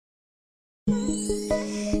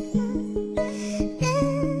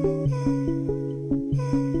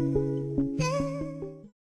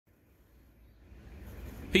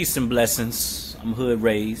Peace and blessings. I'm hood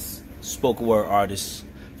raised, spoken word artist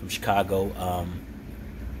from Chicago.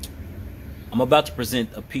 I'm about to present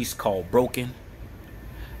a piece called Broken.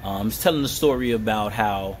 It's telling the story about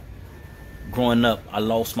how growing up I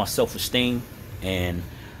lost my self-esteem and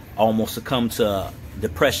almost succumbed to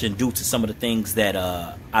depression due to some of the things that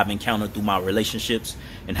I've encountered through my relationships,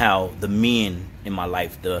 and how the men in my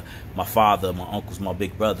life, my father, my uncles, my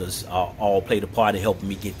big brothers, all played a part in helping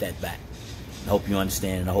me get that back. I hope you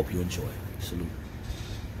understand and I hope you enjoy. Salute.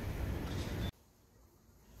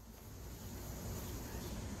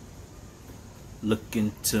 Look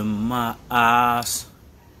into my eyes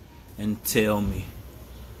and tell me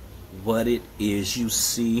what it is you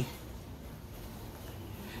see.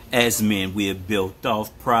 As men, we're built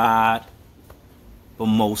off pride, but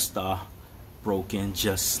most are broken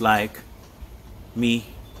just like me.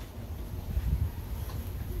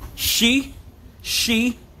 She,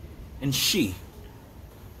 and she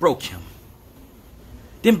broke him,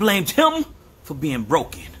 then blamed him for being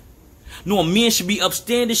broken. Knowing men should be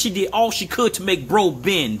upstanding, she did all she could to make bro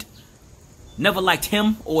bend. Never liked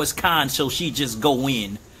him or his kind, so she just go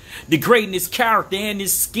in, degrading his character and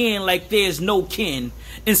his skin like there's no kin.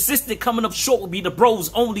 Insisted coming up short would be the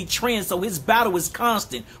bro's only trend, so his battle is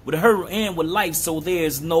constant with her and with life, so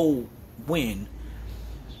there's no win.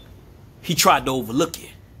 He tried to overlook it,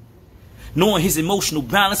 knowing his emotional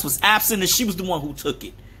balance was absent and she was the one who took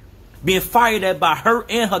it. Being fired at by her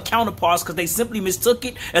and her counterparts because they simply mistook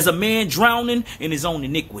it as a man drowning in his own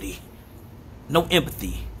iniquity. No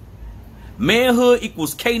empathy. Manhood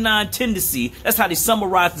equals canine tendency. That's how they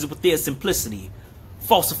summarize it with their simplicity.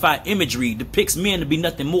 Falsified imagery depicts men to be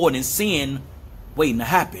nothing more than sin waiting to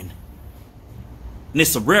happen. And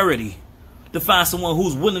it's a rarity to find someone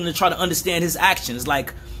who's willing to try to understand his actions.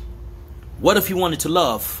 Like, what if he wanted to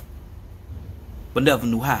love but never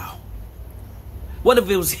knew how? What if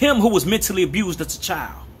it was him who was mentally abused as a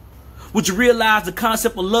child? Would you realize the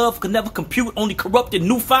concept of love could never compute only corrupted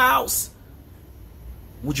new files?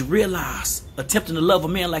 Would you realize attempting to love a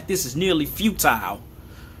man like this is nearly futile?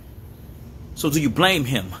 So do you blame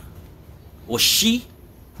him or she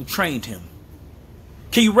who trained him?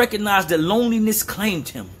 Can you recognize that loneliness claimed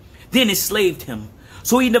him, then enslaved him?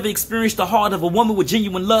 So he never experienced the heart of a woman with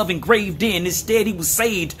genuine love engraved in. Instead, he was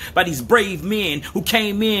saved by these brave men who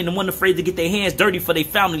came in and weren't afraid to get their hands dirty for their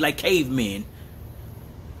family like cavemen.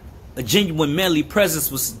 A genuine manly presence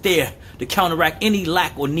was there to counteract any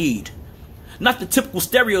lack or need. Not the typical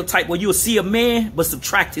stereotype where you'll see a man but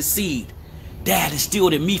subtract his seed. Dad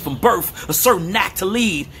instilled in me from birth a certain act to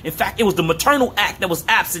lead. In fact, it was the maternal act that was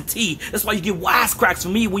absentee. That's why you get wisecracks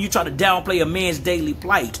from me when you try to downplay a man's daily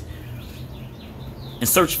plight. And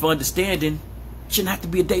search for understanding shouldn't have to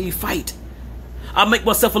be a daily fight. I make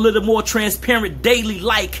myself a little more transparent daily,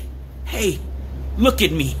 like, hey, look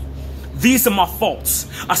at me. These are my faults.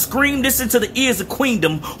 I scream this into the ears of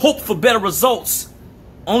queendom, hope for better results.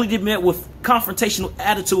 Only to be met with confrontational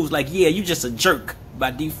attitudes like, yeah, you just a jerk by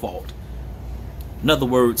default. In other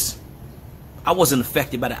words, I wasn't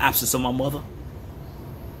affected by the absence of my mother.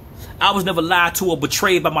 I was never lied to or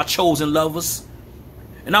betrayed by my chosen lovers.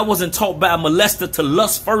 And I wasn't taught by a molester to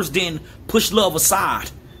lust first, then push love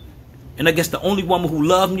aside. And I guess the only woman who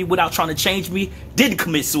loved me without trying to change me did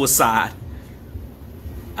commit suicide.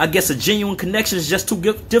 I guess a genuine connection is just too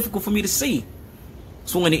difficult for me to see.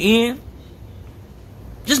 So in the end,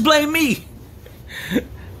 just blame me.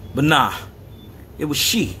 But nah, it was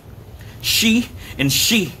she and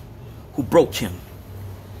she who broke him.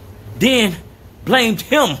 Then blamed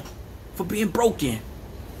him for being broken.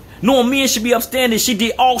 Knowing men should be upstanding, she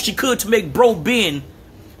did all she could to make bro bend.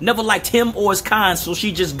 Never liked him or his kind, so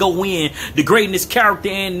she just go in, degrading his character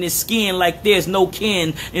and his skin like there's no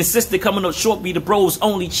kin. Insisted coming up short be the bro's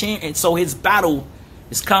only chance, so his battle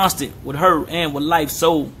is constant with her and with life,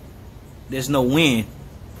 so there's no win.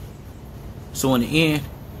 So in the end,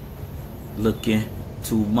 look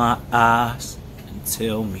into my eyes and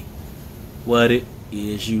tell me what it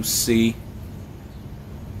is you see.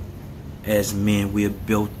 As men, we're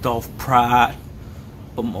built off pride,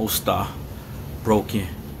 but most are broken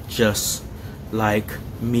just like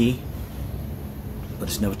me. But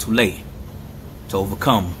it's never too late to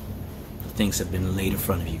overcome the things that have been laid in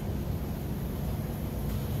front of you.